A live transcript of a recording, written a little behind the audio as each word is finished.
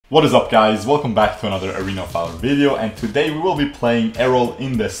What is up, guys? Welcome back to another Arena of Valor video, and today we will be playing Errol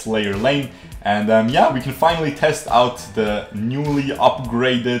in the Slayer lane. And yeah, we can finally test out the newly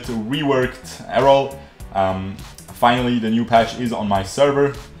upgraded, reworked Errol. Finally, the new patch is on my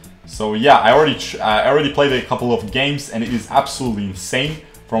server. So yeah, I already played a couple of games, and it is absolutely insane.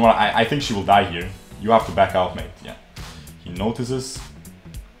 From what I think she will die here. You have to back out, mate. Yeah, he notices.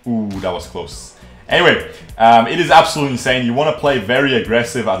 Ooh, that was close. Anyway, it is absolutely insane. You want to play very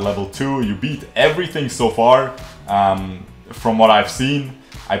aggressive at level 2. You beat everything so far, from what I've seen.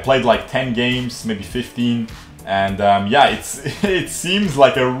 I played like 10 games, maybe 15. And yeah, it seems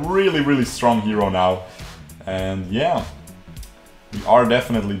like a really strong hero now. And yeah, we are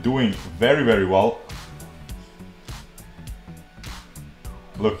definitely doing very well.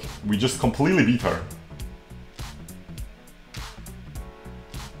 Look, we just completely beat her.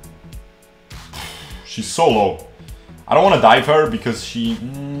 She's so low. I don't want to dive her because she,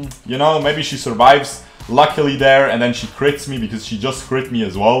 you know, maybe she survives luckily there and then she crits me because she just crit me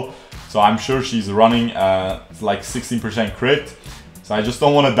as well. So I'm sure she's running like 16% crit. So I just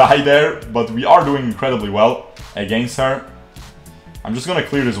don't want to die there, but we are doing incredibly well against her. I'm just going to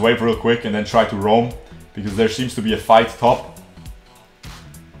clear this wave real quick and then try to roam because there seems to be a fight top.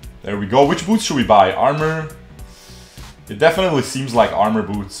 There we go. Which boots should we buy? Armor? It definitely seems like armor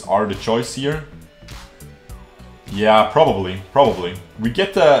boots are the choice here. Yeah, probably. We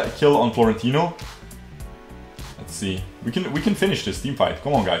get the kill on Florentino. Let's see. We can finish this team fight.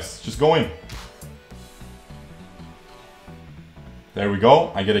 Come on, guys. Just go in. There we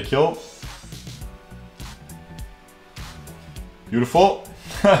go. I get a kill. Beautiful.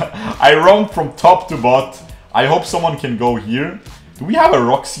 I roamed from top to bot. I hope someone can go here. Do we have a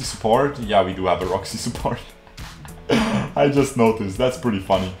Roxy support? Yeah, we do have a Roxy support. I just noticed. That's pretty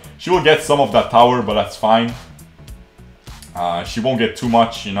funny. She will get some of that tower, but that's fine. She won't get too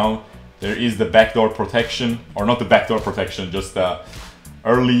much, you know. There is the backdoor protection, or not the backdoor protection, just the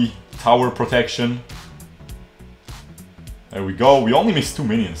early tower protection. There we go. We only missed 2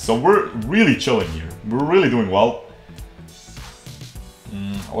 minions, so we're really chilling here. We're really doing well.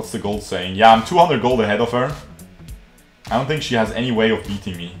 What's the gold saying? Yeah, I'm 200 gold ahead of her. I don't think she has any way of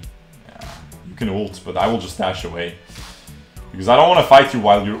beating me. Yeah, you can ult, but I will just dash away. Because I don't want to fight you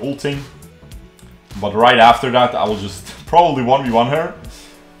while you're ulting. But right after that, I will just probably 1v1 her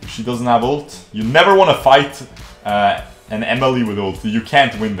if she doesn't have ult. You never want to fight an Emily with ult. You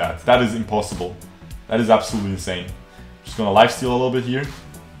can't win that. That is impossible. That is absolutely insane. Just gonna lifesteal a little bit here.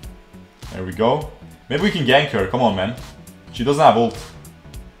 There we go. Maybe we can gank her. Come on, man. She doesn't have ult.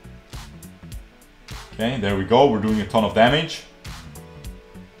 Okay, there we go. We're doing a ton of damage.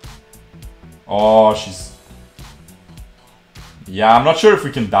 Oh, she's... Yeah, I'm not sure if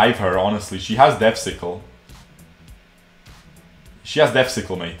we can dive her, honestly. She has Death Sickle. She has Death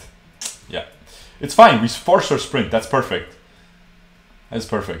Sickle, mate. Yeah. It's fine. We force her sprint. That's perfect. That's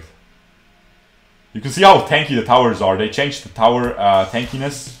perfect. You can see how tanky the towers are. They changed the tower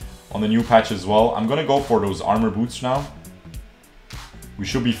tankiness on the new patch as well. I'm gonna go for those armor boots now. We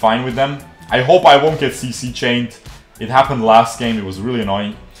should be fine with them. I hope I won't get CC chained. It happened last game. It was really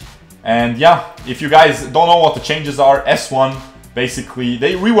annoying. And yeah, if you guys don't know what the changes are, S1, basically,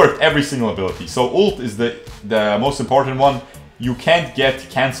 they reworked every single ability. So ult is the most important one. You can't get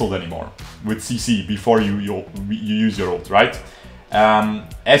cancelled anymore with CC before you use your ult, right?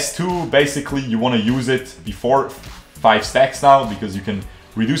 S2, basically, you want to use it before 5 stacks now, because you can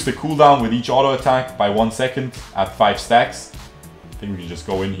reduce the cooldown with each auto attack by 1 second at 5 stacks. I think we can just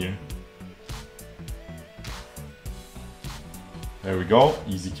go in here. There we go,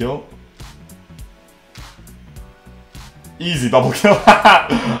 easy kill. Easy double kill.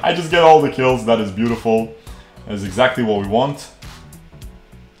 I just get all the kills, that is beautiful. That is exactly what we want.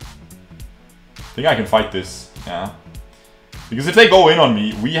 I think I can fight this, yeah. Because if they go in on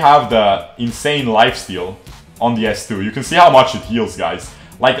me, we have the insane lifesteal on the S2. You can see how much it heals, guys.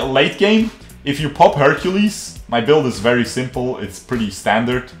 Like late game, if you pop Hercules, my build is very simple, it's pretty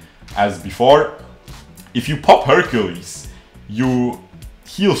standard as before. If you pop Hercules, you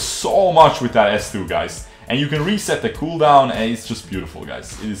heal so much with that S2, guys. And you can reset the cooldown, and it's just beautiful,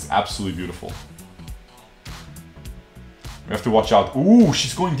 guys. It is absolutely beautiful. We have to watch out. Ooh,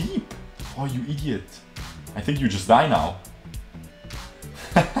 she's going deep. Oh, you idiot. I think you just die now.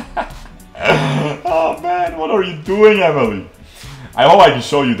 Oh, man, what are you doing, Emily? I hope I can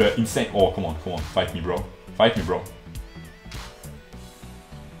show you the insane... Oh, come on. Fight me, bro. Fight me, bro.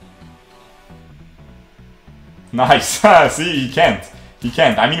 Nice. See, he can't.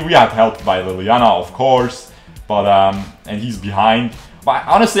 I mean, we had help by Liliana, of course, but and he's behind. But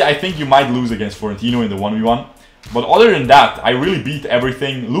honestly, I think you might lose against Florentino in the 1v1. But other than that, I really beat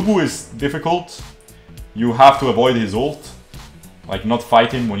everything. Lubu is difficult. You have to avoid his ult. Like, not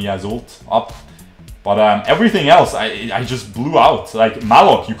fight him when he has ult up. But everything else, I just blew out. Like,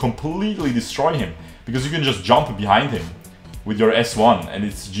 Maloch, you completely destroy him. Because you can just jump behind him with your S1, and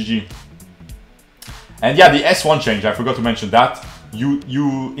it's GG. And yeah, the S1 change, I forgot to mention that.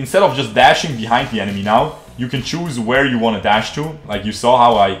 You instead of just dashing behind the enemy now, you can choose where you want to dash to. Like, you saw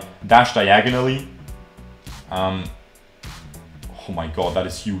how I dashed diagonally. Oh my god, that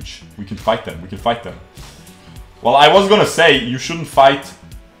is huge. We can fight them, we can fight them. Well, I was gonna say, you shouldn't fight.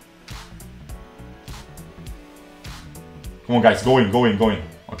 Come on guys, go in, go in, go in.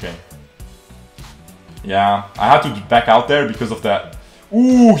 Okay. Yeah, I had to back out there because of that.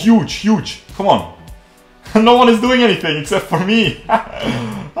 Ooh, huge, huge. Come on. No one is doing anything except for me.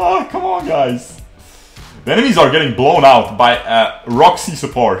 Oh, come on, guys. The enemies are getting blown out by Roxy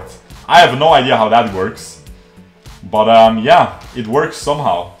support. I have no idea how that works. But yeah, it works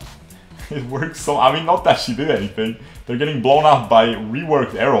somehow. It works so. I mean, not that she did anything. They're getting blown out by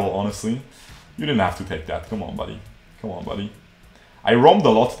reworked Errol, honestly. You didn't have to take that. Come on, buddy. Come on, buddy. I roamed a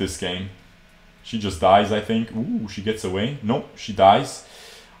lot this game. She just dies, I think. Ooh, she gets away. Nope, she dies.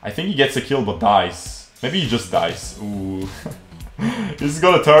 I think he gets a kill but dies. Maybe he just dies. Ooh. This is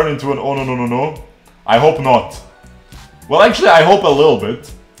gonna turn into an oh no no no no. I hope not. Well, actually, I hope a little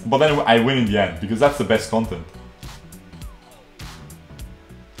bit. But then I win in the end, because that's the best content.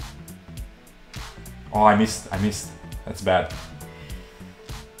 Oh, I missed. That's bad.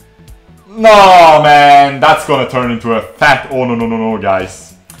 No, man. That's gonna turn into a fat oh no no no no,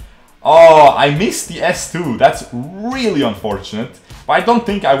 guys. Oh, I missed the S2. That's really unfortunate. But I don't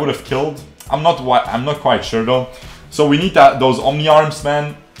think I would have killed. I'm not quite sure though. So we need those Omni arms,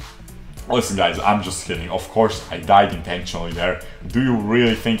 man. Listen, guys, I'm just kidding. Of course, I died intentionally there. Do you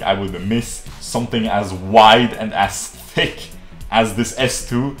really think I would miss something as wide and as thick as this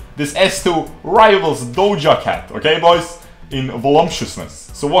S2? This S2 rivals Doja Cat, okay, boys? In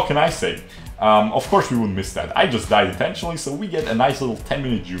voluptuousness. So what can I say? Of course we wouldn't miss that. I just died intentionally, so we get a nice little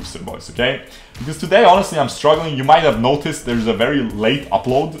 10-minute juicer, boys, okay? Because today, honestly, I'm struggling. You might have noticed there's a very late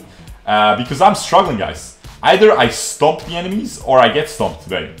upload. Because I'm struggling, guys. Either I stomp the enemies or I get stomped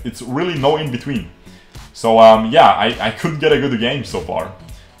today. It's really no in between. So, yeah, I couldn't get a good game so far.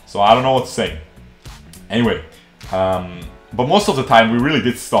 So I don't know what to say. Anyway, but most of the time we really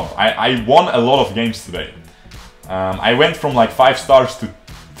did stomp. I won a lot of games today. I went from like 5 stars to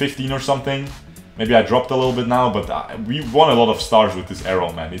 15 or something. Maybe I dropped a little bit now, but we won a lot of stars with this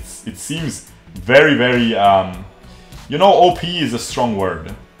Errol, man. It seems very, very, you know, OP is a strong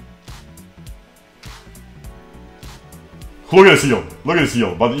word. Look at this heal. Look at this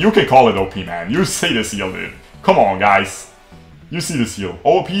heal. But you can call it OP, man. You see this heal, dude. Come on, guys. You see this heal.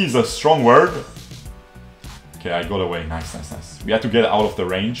 OP is a strong word. Okay, I got away. Nice, nice, nice. We had to get out of the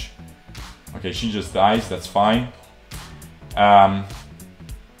range. Okay, she just dies. That's fine. Are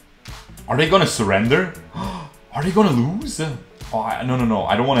they gonna surrender? Are they gonna lose? Oh, no, no, no.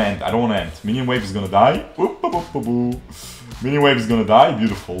 I don't want to end. I don't want to end. Minion wave is gonna die. Minion wave is gonna die.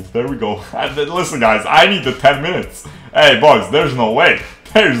 Beautiful. There we go. And then, listen, guys. I need the 10 minutes. Hey, boys. There's no way.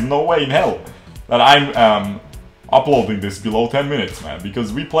 There's no way in hell that I'm uploading this below 10 minutes, man.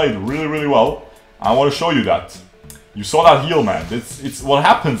 Because we played really, really well. I want to show you that. You saw that heal, man. It's what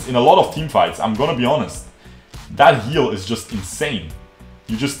happens in a lot of team fights. I'm gonna be honest. That heal is just insane.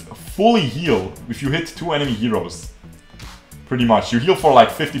 You just fully heal if you hit 2 enemy heroes. Pretty much. You heal for like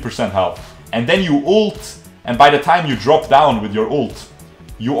 50% health. And then you ult, and by the time you drop down with your ult,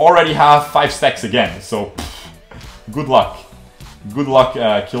 you already have 5 stacks again. So, good luck. Good luck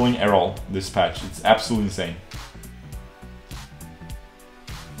killing Errol this patch. It's absolutely insane.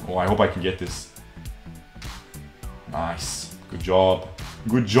 Oh, I hope I can get this. Nice. Good job.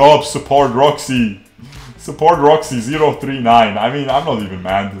 Good job, support Roxy. Support Roxy 039. I mean, I'm not even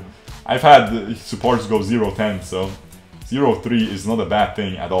mad. I've had supports go 010, so 0-3 is not a bad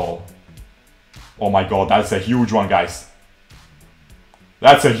thing at all. Oh my god, that's a huge one, guys.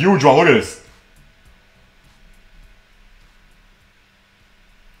 That's a huge one, look at this.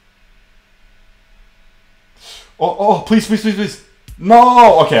 Oh, please, please, please, please.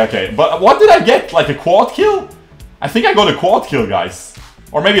 No, okay, okay. But what did I get? Like a quad kill? I think I got a quad kill, guys.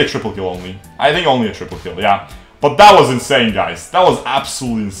 Or maybe a triple kill only. I think only a triple kill, yeah. But that was insane, guys. That was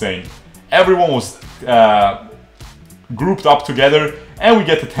absolutely insane. Everyone was grouped up together, and we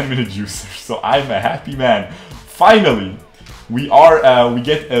get the 10-minute juicer. So I'm a happy man. Finally, we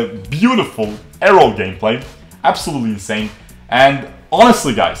get a beautiful Errol gameplay. Absolutely insane. And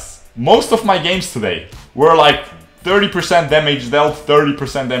honestly, guys, most of my games today were like 30% damage dealt,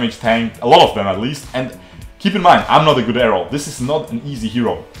 30% damage tanked, a lot of them at least. And keep in mind, I'm not a good Errol. This is not an easy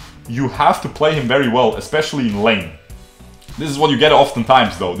hero. You have to play him very well, especially in lane. This is what you get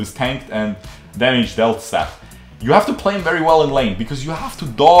oftentimes though, this tanked and damage dealt stat. You have to play him very well in lane, because you have to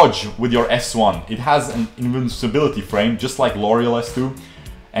dodge with your S1. It has an invincibility frame, just like L'Oreal S2.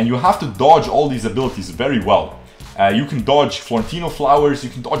 And you have to dodge all these abilities very well. You can dodge Florentino flowers, you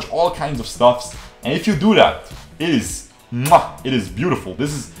can dodge all kinds of stuffs. And if you do that, it is beautiful.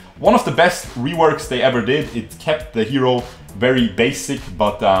 This is one of the best reworks they ever did. It kept the hero very basic,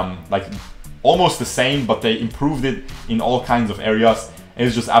 but like almost the same, but they improved it in all kinds of areas.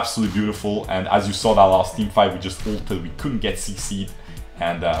 It's just absolutely beautiful. And as you saw that last team fight, we just ulted, we couldn't get CC'd,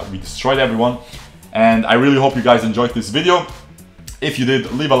 and we destroyed everyone. And I really hope you guys enjoyed this video. If you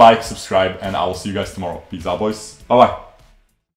did, leave a like, subscribe, and I will see you guys tomorrow. Peace out, boys. Bye-bye.